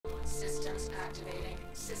activating.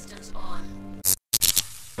 Systems on.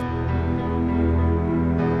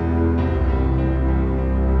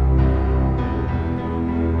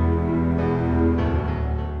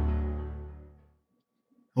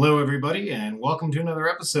 Hello everybody, and welcome to another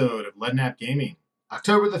episode of Leadnap Gaming.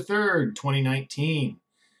 October the 3rd, 2019.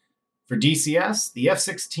 For DCS, the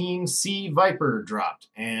F-16C Viper dropped,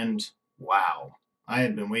 and wow, I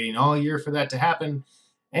had been waiting all year for that to happen,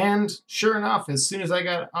 and sure enough, as soon as I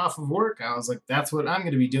got off of work, I was like, that's what I'm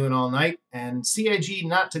going to be doing all night, and CIG,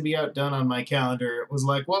 not to be outdone on my calendar, was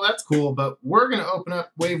like, well, that's cool, but we're going to open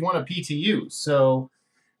up Wave 1 of PTU, so,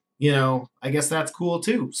 I guess that's cool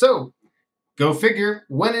too. So, go figure,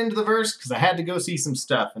 went into the verse because I had to go see some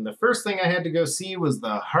stuff. And the first thing I had to go see was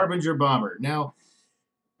the Harbinger bomber. Now,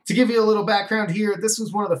 to give you a little background here, this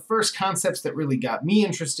was one of the first concepts that really got me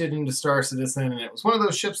interested into Star Citizen. And it was one of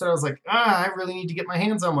those ships that I was like, I really need to get my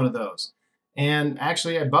hands on one of those. And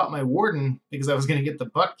actually, I bought my Warden because I was going to get the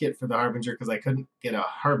butt kit for the Harbinger because I couldn't get a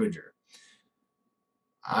Harbinger.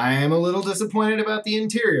 I am a little disappointed about the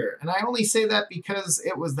interior, and I only say that because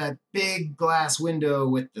it was that big glass window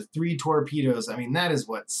with the 3 torpedoes. I mean, that is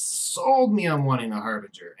what sold me on wanting a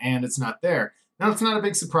Harbinger, and it's not there. Now, it's not a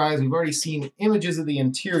big surprise. We've already seen images of the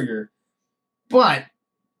interior, but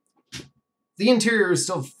the interior is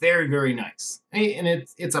still very, very nice. And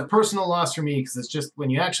it's a personal loss for me because it's just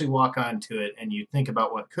when you actually walk onto it and you think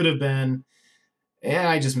about what could have been,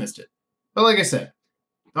 I just missed it. But like I said,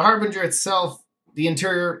 the Harbinger itself, the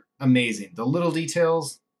interior, amazing. The little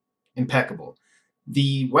details, impeccable.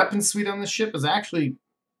 The weapon suite on the ship is actually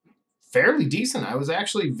fairly decent. I was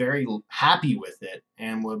actually very happy with it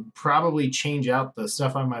and would probably change out the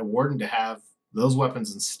stuff on my Warden to have those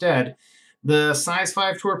weapons instead. The size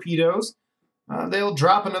 5 torpedoes, they'll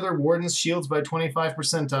drop another Warden's shields by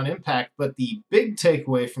 25% on impact, but the big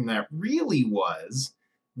takeaway from that really was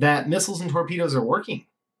that missiles and torpedoes are working.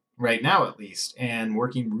 Right now, at least, and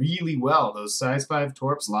working really well. Those size 5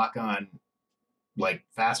 torps lock on like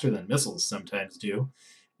faster than missiles sometimes do.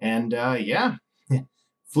 And yeah,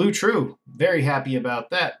 flew true. Very happy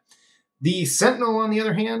about that. The Sentinel, on the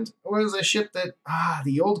other hand, was a ship that,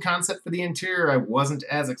 the old concept for the interior I wasn't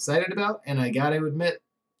as excited about, and I gotta admit,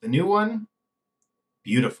 the new one,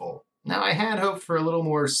 beautiful. Now, I had hoped for a little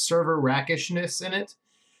more server rackishness in it,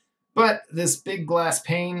 but this big glass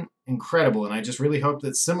pane, incredible, and I just really hope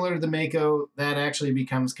that similar to the Mako, that actually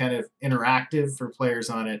becomes kind of interactive for players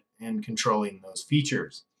on it and controlling those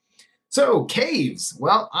features. So, caves.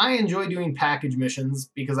 Well, I enjoy doing package missions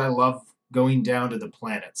because I love going down to the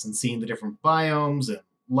planets and seeing the different biomes and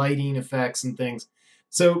lighting effects and things.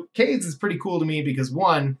 So, caves is pretty cool to me because,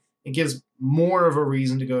 one, it gives more of a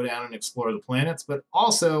reason to go down and explore the planets, but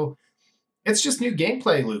also it's just new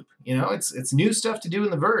gameplay loop. It's new stuff to do in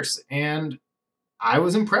the verse, and I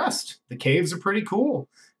was impressed. The caves are pretty cool.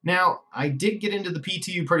 Now, I did get into the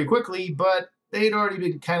PTU pretty quickly, but they'd already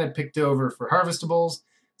been kind of picked over for harvestables,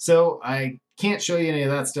 so I can't show you any of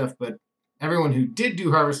that stuff, but everyone who did do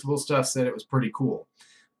harvestable stuff said it was pretty cool.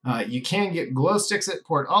 You can get glow sticks at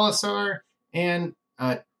Port Olisar, and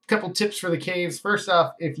a couple tips for the caves. First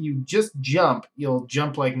off, if you just jump, you'll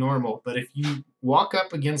jump like normal, but if you walk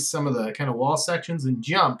up against some of the kind of wall sections and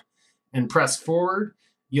jump and press forward,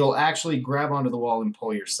 you'll actually grab onto the wall and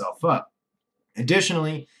pull yourself up.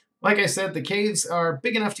 Additionally, like I said, the caves are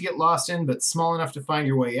big enough to get lost in, but small enough to find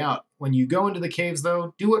your way out. When you go into the caves,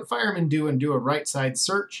 though, do what firemen do and do a right side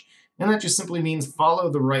search, and that just simply means follow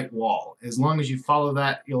the right wall. As long as you follow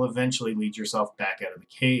that, you'll eventually lead yourself back out of the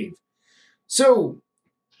cave. So,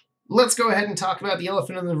 let's go ahead and talk about the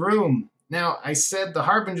elephant in the room. Now, I said the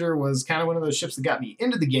Harbinger was kind of one of those ships that got me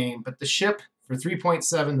into the game, but the ship for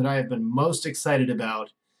 3.7 that I have been most excited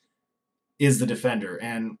about is the Defender.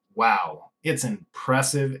 And wow, it's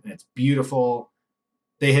impressive and it's beautiful.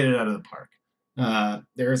 They hit it out of the park.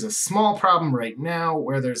 There is a small problem right now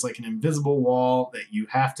where there's like an invisible wall that you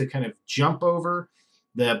have to kind of jump over.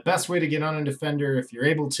 The best way to get on a Defender, if you're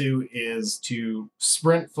able to, is to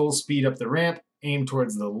sprint full speed up the ramp, aim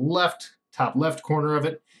towards the top left corner of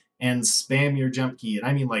it, and spam your jump key. And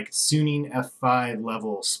I mean like Suning F5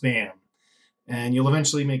 level spam. And you'll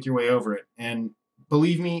eventually make your way over it. And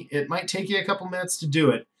believe me, it might take you a couple minutes to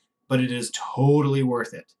do it, but it is totally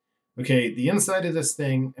worth it. Okay, the inside of this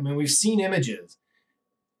thing, I mean, we've seen images,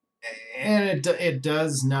 and it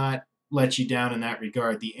does not let you down in that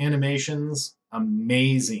regard. The animations,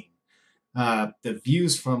 amazing. The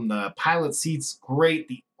views from the pilot seats, great.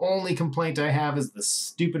 The only complaint I have is the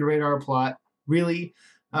stupid radar plot, really.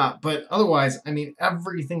 But otherwise, I mean,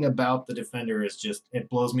 everything about the Defender is just, it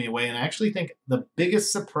blows me away. And I actually think the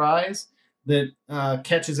biggest surprise that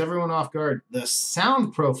catches everyone off guard, the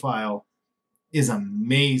sound profile is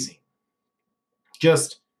amazing.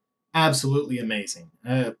 Just absolutely amazing.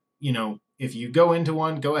 If you go into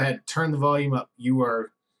one, go ahead, turn the volume up.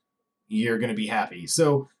 You're going to be happy.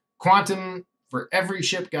 So Quantum for every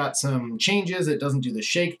ship got some changes. It doesn't do the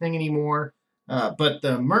shake thing anymore. But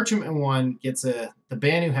the Merchantman one gets the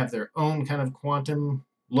Banu have their own kind of quantum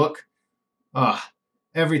look.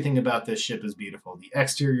 Everything about this ship is beautiful. The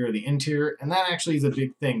exterior, the interior, and that actually is a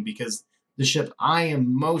big thing because the ship I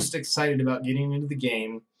am most excited about getting into the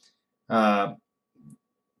game,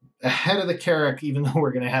 ahead of the Carrack, even though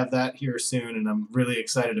we're going to have that here soon, and I'm really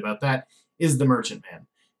excited about that, is the Merchantman.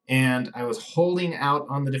 And I was holding out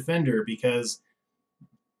on the Defender because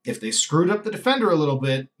if they screwed up the Defender a little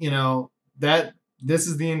bit, that this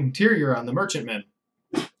is the interior on the Merchantman.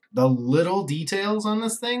 The little details on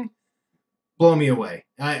this thing blow me away.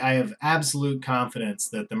 I have absolute confidence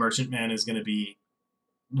that the Merchantman is going to be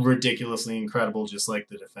ridiculously incredible, just like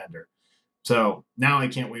the Defender. So now I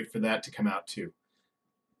can't wait for that to come out too.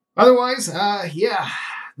 Otherwise,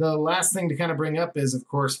 the last thing to kind of bring up is, of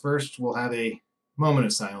course, first we'll have a moment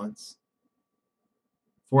of silence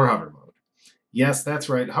for hover mode. Yes, that's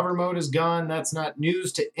right. Hover mode is gone. That's not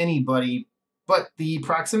news to anybody, but the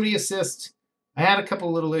proximity assist, I had a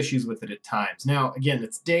couple little issues with it at times. Now, again,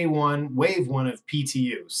 it's day one, wave one of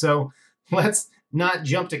PTU. So let's not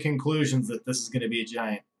jump to conclusions that this is going to be a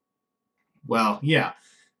giant. Well, yeah.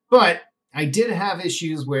 But I did have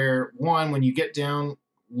issues where, one, when you get down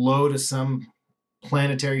low to some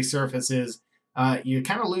planetary surfaces, you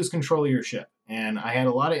kind of lose control of your ship. And I had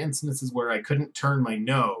a lot of instances where I couldn't turn my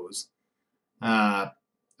nose. I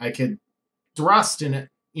could thrust in it,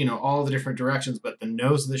 all the different directions, but the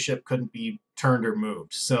nose of the ship couldn't be turned or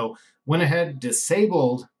moved. So went ahead,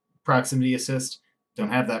 disabled proximity assist.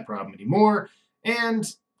 Don't have that problem anymore. And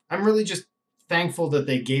I'm really just thankful that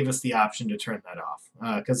they gave us the option to turn that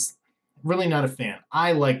off, because really not a fan.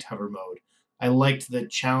 I liked hover mode. I liked the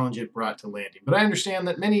challenge it brought to landing. But I understand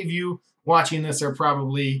that many of you watching this are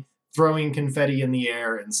probably throwing confetti in the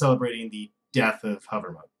air and celebrating the death of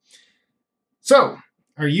hover mode. So,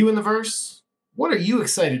 are you in the verse? What are you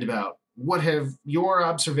excited about? What have your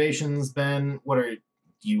observations been? What are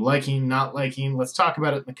you liking, not liking? Let's talk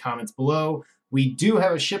about it in the comments below. We do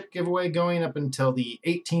have a ship giveaway going up until the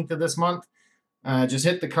 18th of this month. Just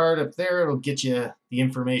hit the card up there. It'll get you the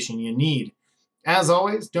information you need. As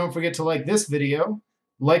always, don't forget to like this video,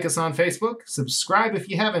 like us on Facebook, subscribe if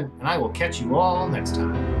you haven't, and I will catch you all next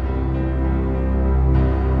time.